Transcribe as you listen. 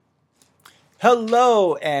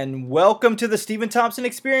Hello and welcome to the Stephen Thompson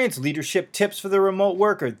Experience, Leadership Tips for the Remote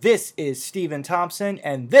Worker. This is Stephen Thompson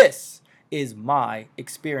and this is my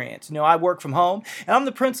experience. You know, I work from home and I'm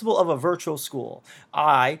the principal of a virtual school.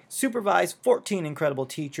 I supervise 14 incredible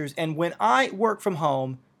teachers, and when I work from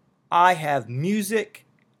home, I have music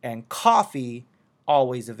and coffee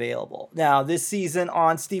always available. Now, this season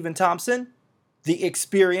on Stephen Thompson, the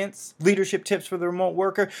Experience, Leadership Tips for the Remote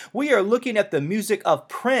Worker, we are looking at the music of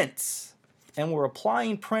Prince. And we're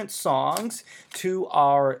applying Prince songs to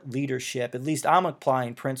our leadership. At least I'm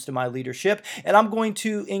applying Prince to my leadership. And I'm going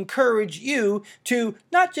to encourage you to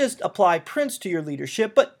not just apply Prince to your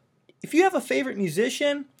leadership, but if you have a favorite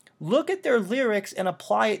musician, look at their lyrics and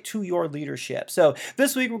apply it to your leadership. So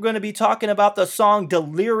this week we're going to be talking about the song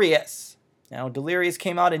Delirious. Now, Delirious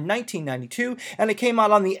came out in 1992, and it came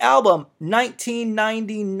out on the album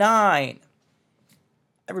 1999.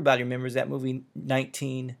 Everybody remembers that movie,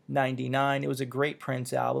 1999. It was a great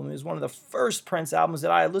Prince album. It was one of the first Prince albums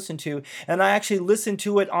that I listened to, and I actually listened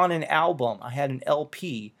to it on an album. I had an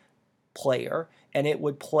LP player, and it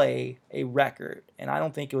would play a record. And I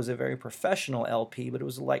don't think it was a very professional LP, but it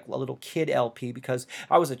was like a little kid LP because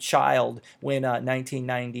I was a child when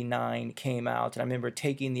 1999 came out. And I remember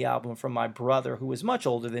taking the album from my brother, who was much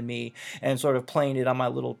older than me, and sort of playing it on my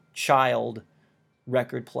little child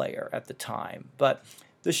record player at the time. But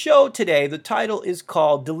the show today, the title is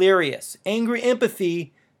called Delirious, Angry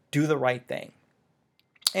Empathy, Do the Right Thing.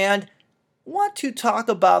 And I want to talk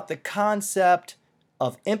about the concept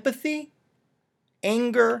of empathy,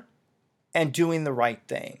 anger, and doing the right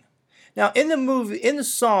thing. Now, in the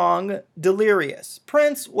song Delirious,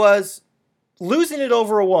 Prince was losing it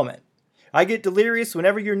over a woman. I get delirious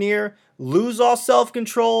whenever you're near, lose all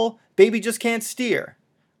self-control, baby just can't steer.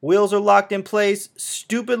 Wheels are locked in place,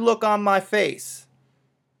 stupid look on my face.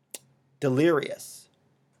 Delirious.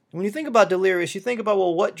 When you think about delirious, you think about,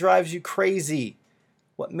 well, what drives you crazy?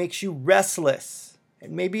 What makes you restless?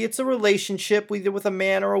 And maybe it's a relationship, either with a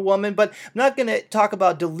man or a woman, but I'm not going to talk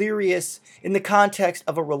about delirious in the context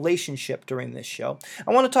of a relationship during this show.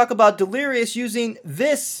 I want to talk about delirious using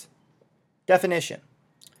this definition.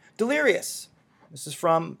 Delirious, this is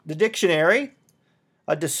from the dictionary,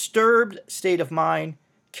 a disturbed state of mind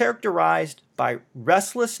characterized by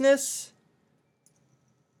restlessness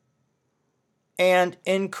and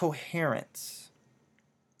incoherence.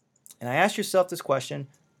 And I ask yourself this question: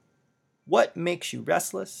 what makes you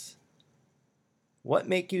restless? What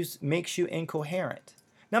makes you incoherent?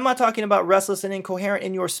 Now, I'm not talking about restless and incoherent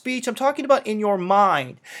in your speech. I'm talking about in your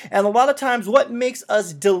mind. And a lot of times what makes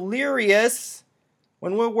us delirious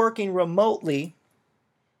when we're working remotely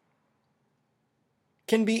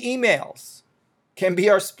can be emails, can be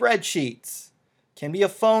our spreadsheets, can be a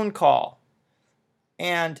phone call.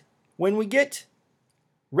 And when we get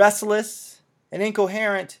restless and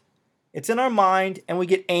incoherent, it's in our mind and we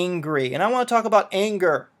get angry. And I want to talk about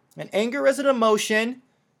anger. And anger is an emotion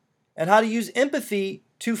and how to use empathy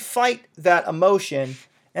to fight that emotion,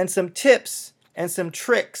 and some tips and some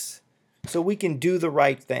tricks so we can do the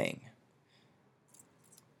right thing.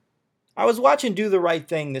 I was watching Do the Right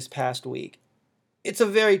Thing this past week. It's a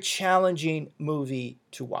very challenging movie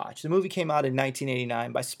to watch. The movie came out in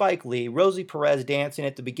 1989 by Spike Lee. Rosie Perez dancing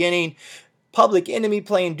at the beginning. Public Enemy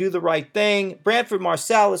playing Do the Right Thing. Branford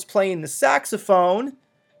Marsalis playing the saxophone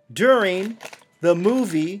during the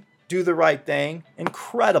movie Do the Right Thing.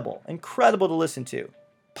 Incredible to listen to.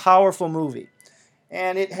 Powerful movie.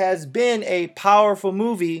 And it has been a powerful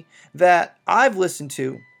movie that I've listened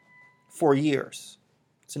to for years.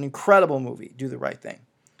 It's an incredible movie, Do the Right Thing.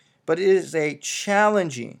 But it is a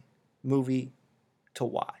challenging movie to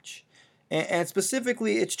watch. And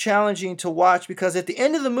specifically, it's challenging to watch because at the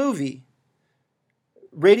end of the movie,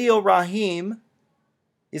 Radio Raheem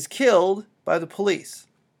is killed by the police.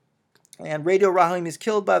 And Radio Raheem is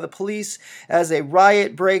killed by the police as a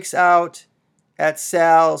riot breaks out at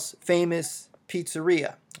Sal's famous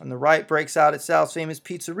pizzeria. And the riot breaks out at Sal's famous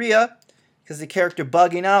pizzeria because the character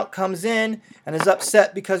Bugging Out comes in and is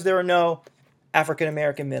upset because there are no African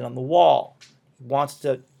American men on the wall. He wants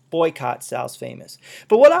to boycott Sal's famous.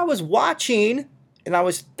 But what I was watching, and I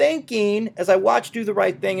was thinking as I watched Do the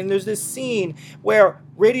Right Thing, and there's this scene where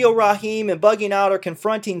Radio Raheem and Bugging Out are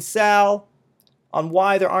confronting Sal on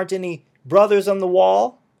why there aren't any brothers on the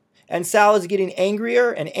wall. And Sal is getting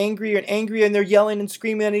angrier and angrier and angrier, and they're yelling and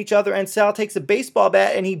screaming at each other. And Sal takes a baseball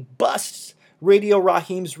bat and he busts Radio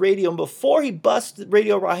Raheem's radio. And before he busts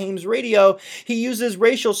Radio Raheem's radio, he uses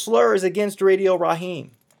racial slurs against Radio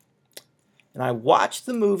Raheem. And I watched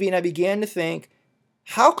the movie and I began to think,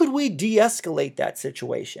 how could we de-escalate that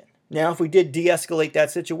situation? Now, if we did de-escalate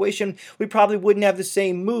that situation, we probably wouldn't have the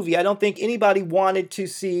same movie. I don't think anybody wanted to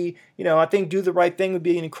see, I think Do the Right Thing would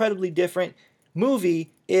be an incredibly different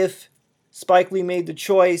movie if Spike Lee made the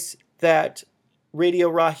choice that Radio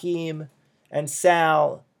Raheem and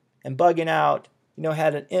Sal and Bugging Out,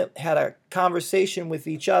 had a conversation with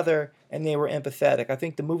each other and they were empathetic. I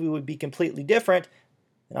think the movie would be completely different,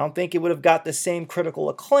 and I don't think it would have got the same critical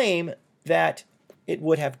acclaim that it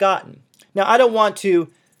would have gotten. Now, I don't want to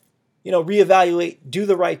reevaluate Do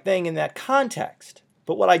the Right Thing in that context.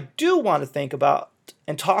 But what I do want to think about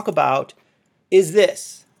and talk about is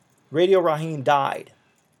this. Radio Raheem died.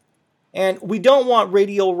 And we don't want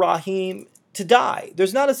Radio Raheem to die.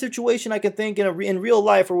 There's not a situation I can think in real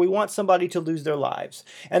life where we want somebody to lose their lives.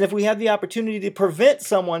 And if we had the opportunity to prevent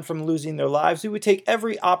someone from losing their lives, we would take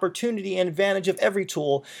every opportunity and advantage of every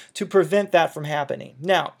tool to prevent that from happening.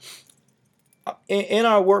 Now, in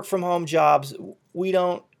our work from home jobs, we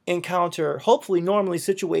don't encounter, hopefully normally,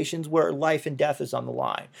 situations where life and death is on the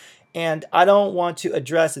line. And I don't want to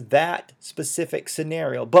address that specific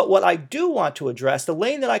scenario. But what I do want to address, the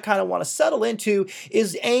lane that I kind of want to settle into,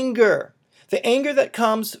 is anger. The anger that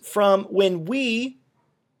comes from when we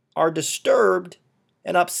are disturbed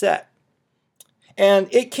and upset. And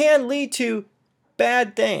it can lead to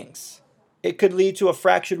bad things. It could lead to a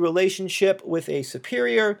fractured relationship with a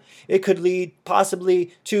superior. It could lead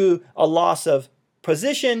possibly to a loss of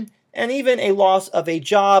position and even a loss of a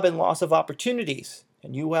job and loss of opportunities.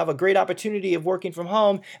 And you have a great opportunity of working from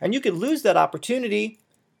home, and you could lose that opportunity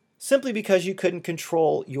simply because you couldn't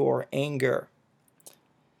control your anger.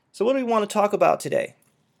 So what do we want to talk about today?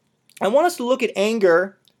 I want us to look at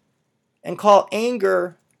anger and call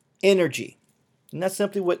anger energy. And that's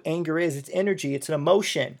simply what anger is. It's energy. It's an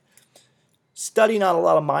emotion. Studying on a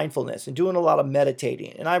lot of mindfulness and doing a lot of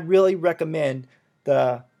meditating. And I really recommend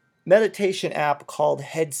the meditation app called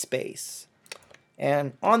Headspace.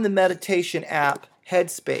 And on the meditation app,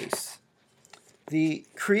 Headspace, the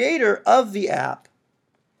creator of the app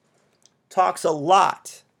talks a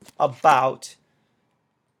lot about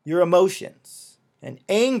your emotions. And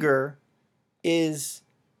anger is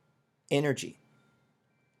energy.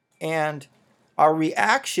 And our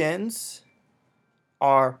reactions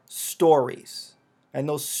are stories. And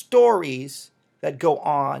those stories that go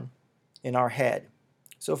on in our head.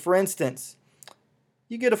 So for instance,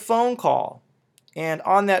 you get a phone call, and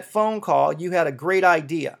on that phone call, you had a great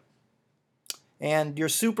idea. And your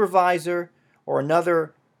supervisor or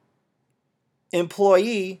another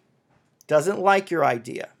employee doesn't like your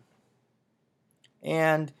idea.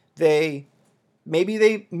 And maybe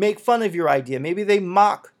they make fun of your idea. Maybe they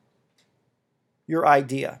mock your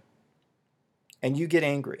idea. And you get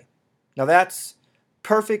angry. Now that's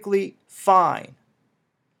perfectly fine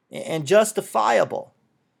and justifiable.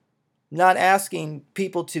 Not asking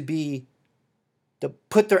people to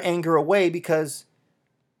put their anger away, because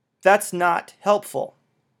that's not helpful.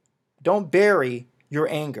 Don't bury your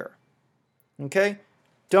anger. Okay?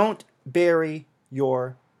 Don't bury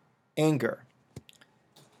your anger.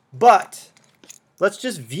 But let's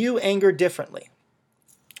just view anger differently.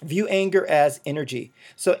 View anger as energy.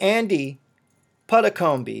 So Andy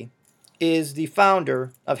Puddicombe is the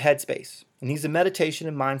founder of Headspace, and he's a meditation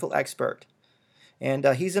and mindful expert. And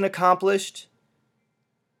he's an accomplished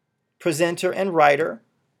presenter and writer.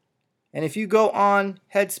 And if you go on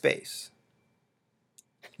Headspace,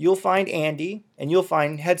 you'll find Andy, and you'll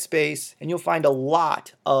find Headspace, and you'll find a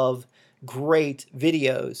lot of great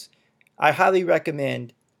videos. I highly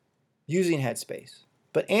recommend using Headspace.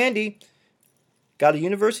 But Andy got a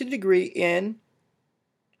university degree in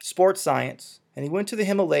sports science, and he went to the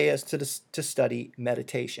Himalayas to study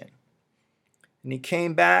meditation. And he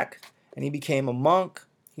came back, and he became a monk.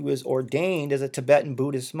 He was ordained as a Tibetan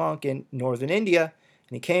Buddhist monk in northern India.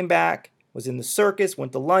 And he came back, was in the circus,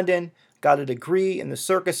 went to London, got a degree in the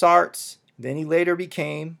circus arts. Then he later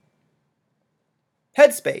became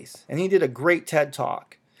Headspace. And he did a great TED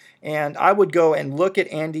Talk. And I would go and look at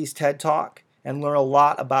Andy's TED Talk and learn a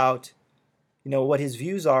lot about what his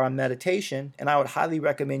views are on meditation. And I would highly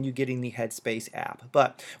recommend you getting the Headspace app.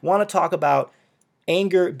 But I want to talk about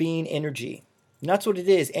anger being energy. And that's what it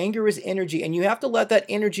is. Anger is energy, and you have to let that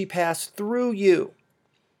energy pass through you.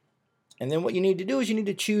 And then what you need to do is you need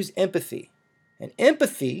to choose empathy. And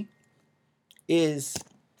empathy is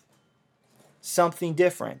something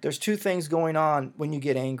different. There's two things going on when you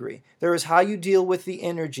get angry. There is how you deal with the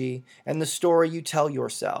energy and the story you tell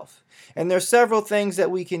yourself. And there's several things that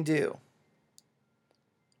we can do.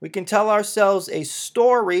 We can tell ourselves a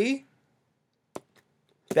story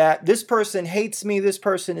that this person hates me, this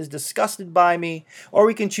person is disgusted by me, or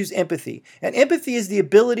we can choose empathy. And empathy is the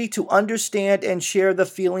ability to understand and share the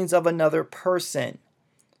feelings of another person.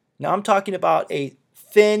 Now I'm talking about a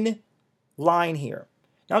thin line here.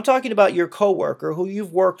 Now I'm talking about your coworker who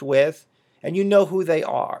you've worked with and you know who they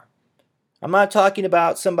are. I'm not talking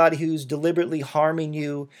about somebody who's deliberately harming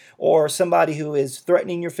you or somebody who is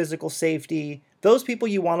threatening your physical safety. Those people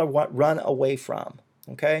you want to run away from,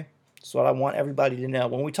 okay? That's what I want everybody to know.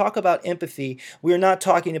 When we talk about empathy, we are not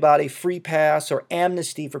talking about a free pass or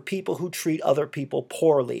amnesty for people who treat other people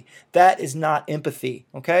poorly. That is not empathy,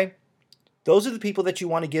 okay? Those are the people that you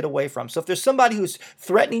want to get away from. So if there's somebody who's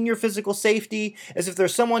threatening your physical safety, as if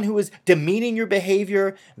there's someone who is demeaning your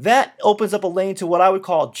behavior, that opens up a lane to what I would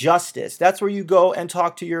call justice. That's where you go and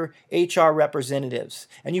talk to your HR representatives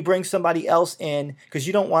and you bring somebody else in because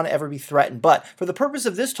you don't want to ever be threatened. But for the purpose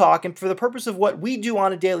of this talk and for the purpose of what we do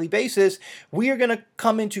on a daily basis, we are going to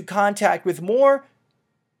come into contact with more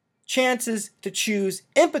chances to choose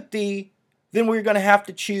empathy, then we're going to have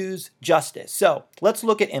to choose justice. So let's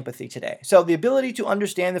look at empathy today. So the ability to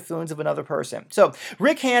understand the feelings of another person. So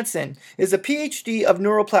Rick Hansen is a PhD of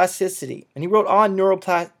neuroplasticity, and he wrote on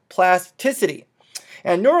neuroplasticity.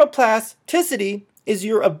 And neuroplasticity is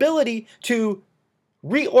your ability to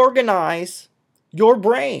reorganize your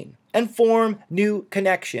brain and form new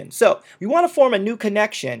connections. So we want to form a new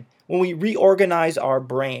connection when we reorganize our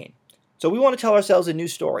brain. So we want to tell ourselves a new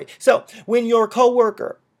story. So when your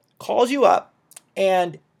coworker calls you up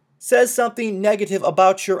and says something negative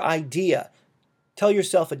about your idea, tell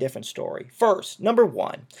yourself a different story. First, number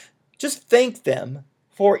one, just thank them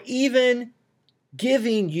for even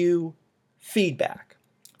giving you feedback.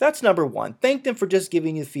 That's number one. Thank them for just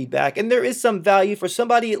giving you feedback. And there is some value for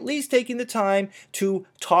somebody at least taking the time to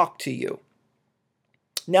talk to you.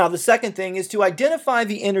 Now, the second thing is to identify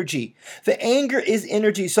the energy. The anger is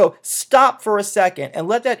energy. So stop for a second and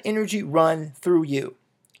let that energy run through you.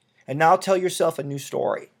 And now tell yourself a new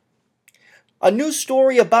story. A new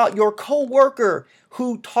story about your coworker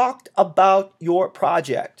who talked about your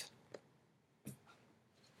project.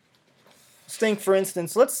 Let's think, for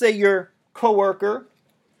instance, let's say your coworker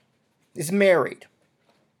is married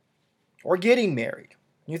or getting married.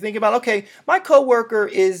 You think about, okay, my coworker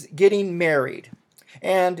is getting married.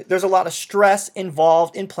 And there's a lot of stress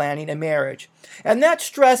involved in planning a marriage. And that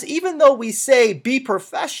stress, even though we say be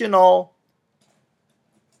professional,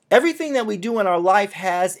 everything that we do in our life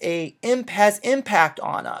has impact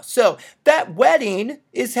on us. So that wedding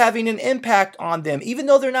is having an impact on them. Even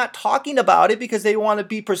though they're not talking about it because they want to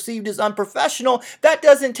be perceived as unprofessional, that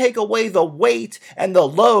doesn't take away the weight and the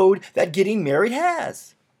load that getting married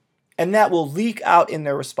has. And that will leak out in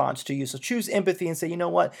their response to you. So choose empathy and say, you know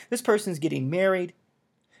what? This person's getting married.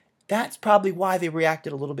 That's probably why they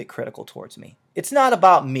reacted a little bit critical towards me. It's not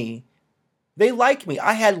about me. They like me.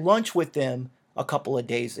 I had lunch with them a couple of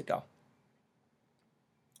days ago.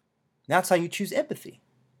 That's how you choose empathy.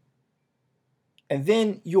 And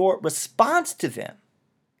then your response to them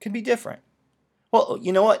can be different. Well,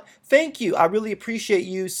 you know what? Thank you. I really appreciate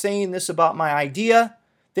you saying this about my idea.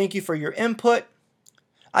 Thank you for your input.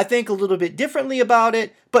 I think a little bit differently about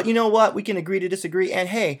it, but you know what? We can agree to disagree. And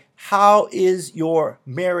hey, how is your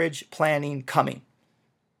marriage planning coming?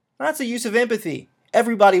 That's a use of empathy.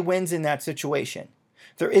 Everybody wins in that situation.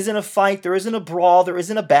 There isn't a fight, there isn't a brawl, there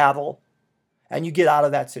isn't a battle, and you get out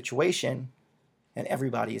of that situation and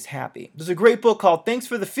everybody is happy. There's a great book called Thanks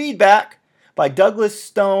for the Feedback by Douglas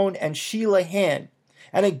Stone and Sheila Hinn.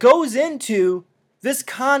 And it goes into this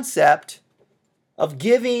concept of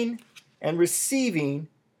giving and receiving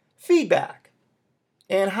feedback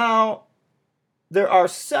and how there are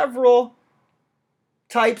several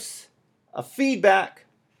types of feedback,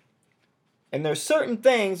 and there's certain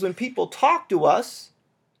things when people talk to us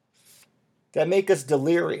that make us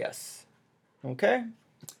delirious. Okay?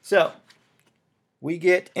 So we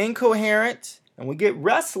get incoherent and we get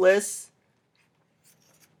restless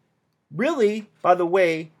really by the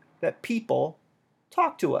way that people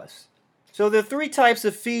talk to us. So there are three types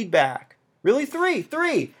of feedback. Really three.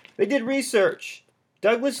 They did research.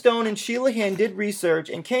 Douglas Stone and Sheila Hinn did research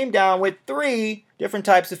and came down with three different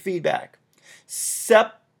types of feedback.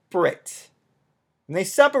 Separate. And they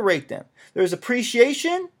separate them. There's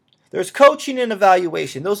appreciation, there's coaching, and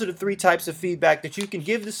evaluation. Those are the three types of feedback that you can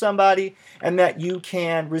give to somebody and that you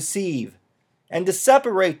can receive. And to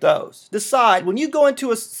separate those, decide when you go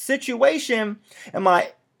into a situation, am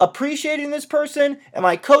I appreciating this person? Am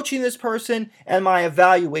I coaching this person? Am I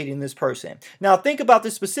evaluating this person? Now think about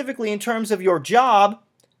this specifically in terms of your job.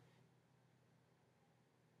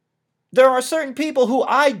 There are certain people who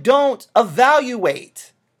I don't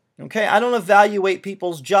evaluate. Okay, I don't evaluate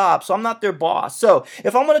people's jobs, so I'm not their boss. So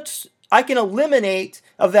if I can eliminate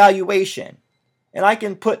evaluation and I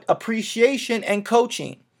can put appreciation and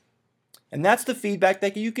coaching. And that's the feedback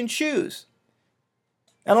that you can choose.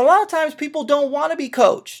 And a lot of times people don't want to be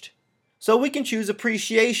coached. So we can choose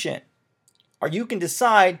appreciation. Or you can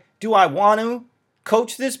decide, do I want to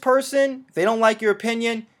coach this person? If they don't like your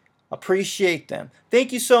opinion, appreciate them.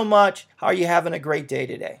 Thank you so much. How are you having a great day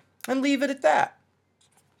today? And leave it at that.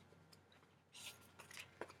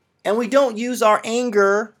 And we don't use our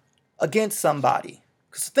anger against somebody.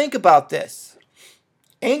 Because think about this.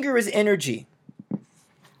 Anger is energy.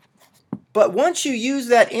 But once you use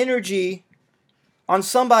that energy on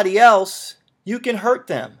somebody else, you can hurt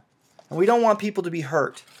them. And we don't want people to be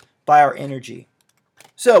hurt by our energy.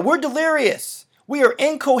 So we're delirious. We are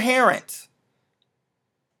incoherent.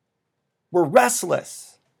 We're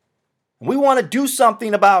restless. And we want to do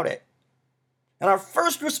something about it. And our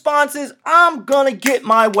first response is, I'm going to get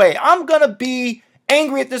my way. I'm going to be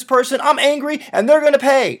angry at this person. I'm angry and they're going to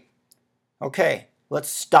pay. Okay, let's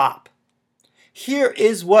stop. Here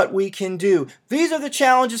is what we can do. These are the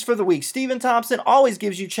challenges for the week. Stephen Thompson always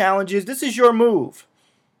gives you challenges. This is your move.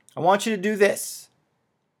 I want you to do this.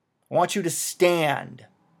 I want you to stand.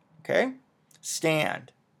 Okay?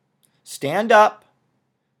 Stand. Stand up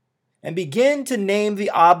and begin to name the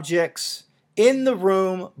objects in the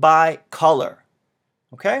room by color.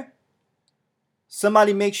 Okay?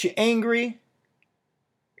 Somebody makes you angry.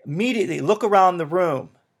 Immediately look around the room.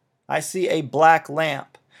 I see a black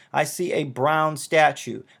lamp. I see a brown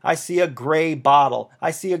statue. I see a gray bottle.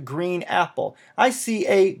 I see a green apple. I see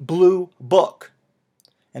a blue book.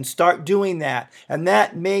 And start doing that. And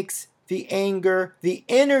that makes the anger, the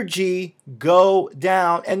energy go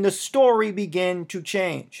down and the story begin to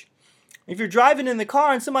change. If you're driving in the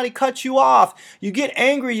car and somebody cuts you off, you get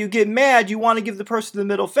angry, you get mad, you want to give the person the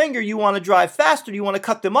middle finger, you want to drive faster, you want to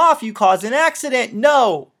cut them off, you cause an accident.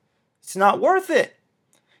 No, it's not worth it.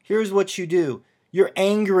 Here's what you do. You're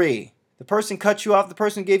angry. The person cut you off, the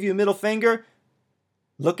person gave you a middle finger.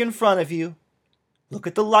 Look in front of you. Look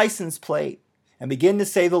at the license plate and begin to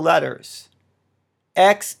say the letters.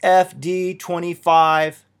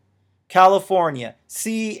 XFD25, California,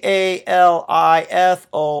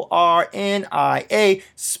 CALIFORNIA.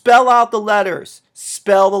 Spell out the letters.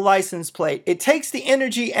 Spell the license plate. It takes the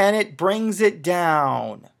energy and it brings it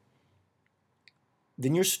down.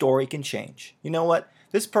 Then your story can change. You know what?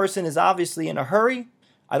 This person is obviously in a hurry.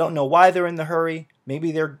 I don't know why they're in the hurry.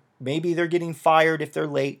 Maybe they're getting fired if they're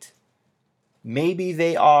late. Maybe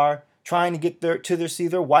they are trying to get see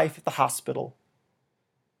their wife at the hospital.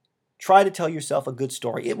 Try to tell yourself a good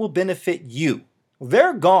story. It will benefit you.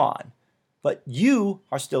 They're gone, but you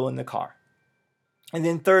are still in the car. And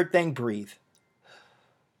then third thing, breathe.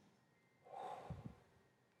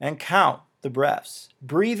 And count the breaths.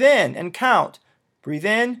 Breathe in and count. Breathe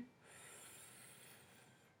in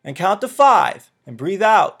and count to 5. And breathe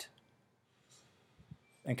out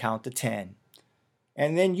and count to 10.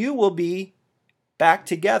 And then you will be back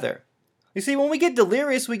together. You see, when we get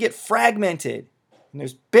delirious, we get fragmented. And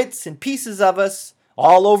there's bits and pieces of us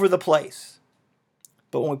all over the place.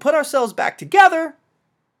 But when we put ourselves back together,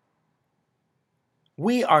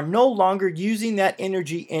 we are no longer using that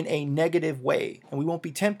energy in a negative way. And we won't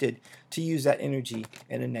be tempted to use that energy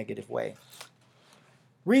in a negative way.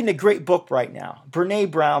 Reading a great book right now.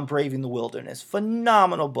 Brene Brown, Braving the Wilderness.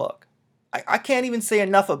 Phenomenal book. I can't even say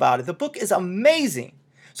enough about it. The book is amazing.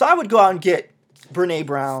 So I would go out and get Brene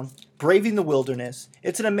Brown, Braving the Wilderness.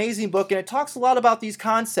 It's an amazing book, and it talks a lot about these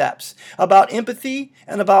concepts, about empathy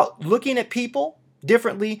and about looking at people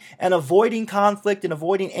differently and avoiding conflict and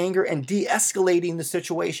avoiding anger and de-escalating the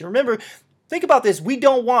situation. Remember, think about this. We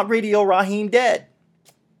don't want Radio Raheem dead.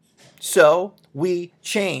 So we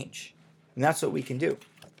change, and that's what we can do.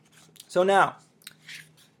 So now,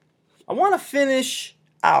 I want to finish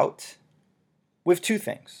out with two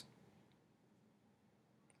things.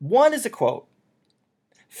 One is a quote.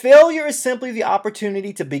 Failure is simply the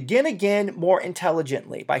opportunity to begin again more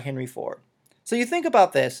intelligently, by Henry Ford. So you think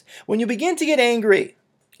about this. When you begin to get angry,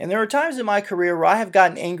 and there are times in my career where I have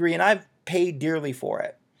gotten angry and I've paid dearly for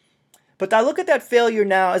it. But I look at that failure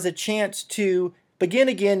now as a chance to begin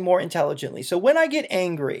again more intelligently. So when I get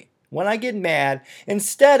angry, when I get mad,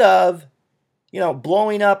 instead of,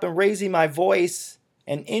 blowing up and raising my voice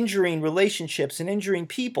and injuring relationships and injuring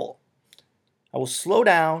people, I will slow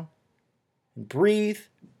down and breathe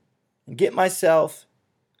and get myself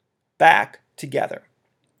back together.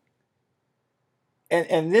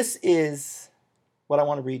 And this is what I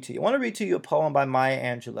want to read to you. I want to read to you a poem by Maya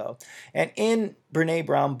Angelou. And in Brene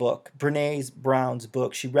Brown's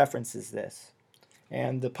book, she references this.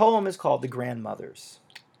 And the poem is called The Grandmothers.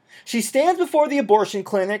 She stands before the abortion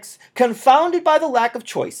clinics, confounded by the lack of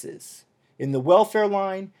choices. In the welfare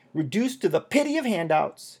line, reduced to the pity of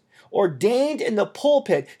handouts. Ordained in the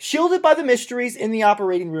pulpit, shielded by the mysteries in the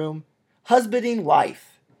operating room. Husbanding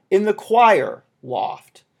life in the choir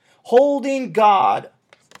loft. Holding God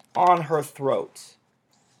on her throat.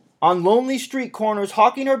 On lonely street corners,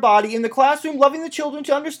 hawking her body. In the classroom, loving the children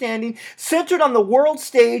to understanding. Centered on the world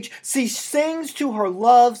stage, she sings to her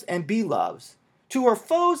loves and beloves. To her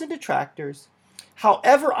foes and detractors.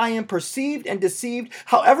 However I am perceived and deceived,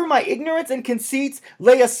 however my ignorance and conceits,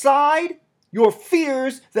 lay aside your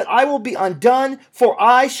fears that I will be undone, for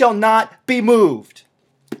I shall not be moved.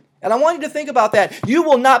 And I want you to think about that. You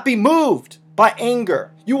will not be moved by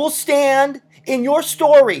anger. You will stand in your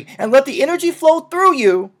story and let the energy flow through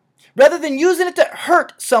you rather than using it to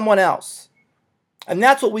hurt someone else. And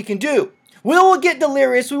that's what we can do. We will get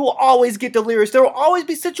delirious. We will always get delirious. There will always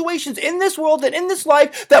be situations in this world and in this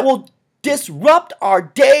life that will disrupt our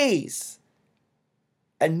days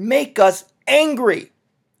and make us angry.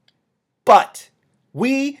 But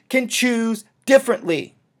we can choose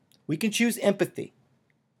differently. We can choose empathy.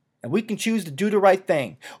 And we can choose to do the right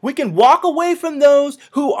thing. We can walk away from those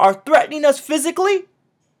who are threatening us physically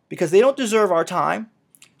because they don't deserve our time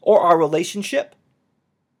or our relationship.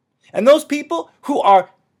 And those people who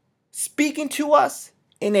are speaking to us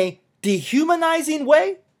in a dehumanizing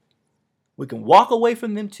way, we can walk away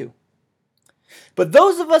from them too. But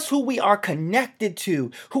those of us who we are connected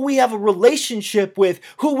to, who we have a relationship with,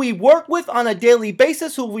 who we work with on a daily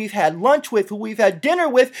basis, who we've had lunch with, who we've had dinner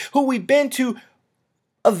with, who we've been to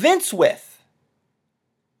events with,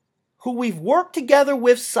 who we've worked together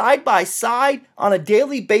with side by side on a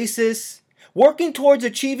daily basis, working towards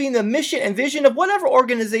achieving the mission and vision of whatever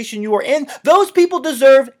organization you are in, those people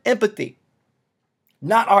deserve empathy,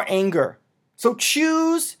 not our anger. So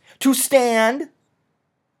choose to stand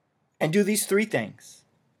and do these three things.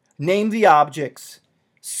 Name the objects,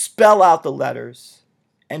 spell out the letters,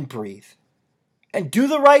 and breathe. And do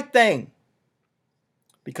the right thing.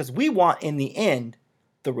 Because we want, in the end,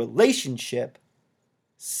 the relationship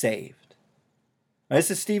saved. Now,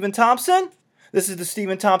 this is Stephen Thompson. This is the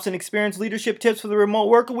Stephen Thompson Experience Leadership Tips for the Remote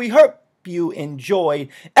Worker. We hope you enjoyed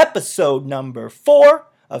episode number 4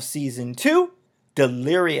 of season 2,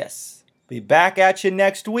 Delirious. Be back at you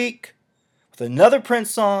next week with another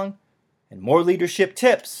Prince song and more leadership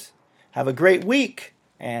tips. Have a great week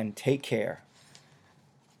and take care.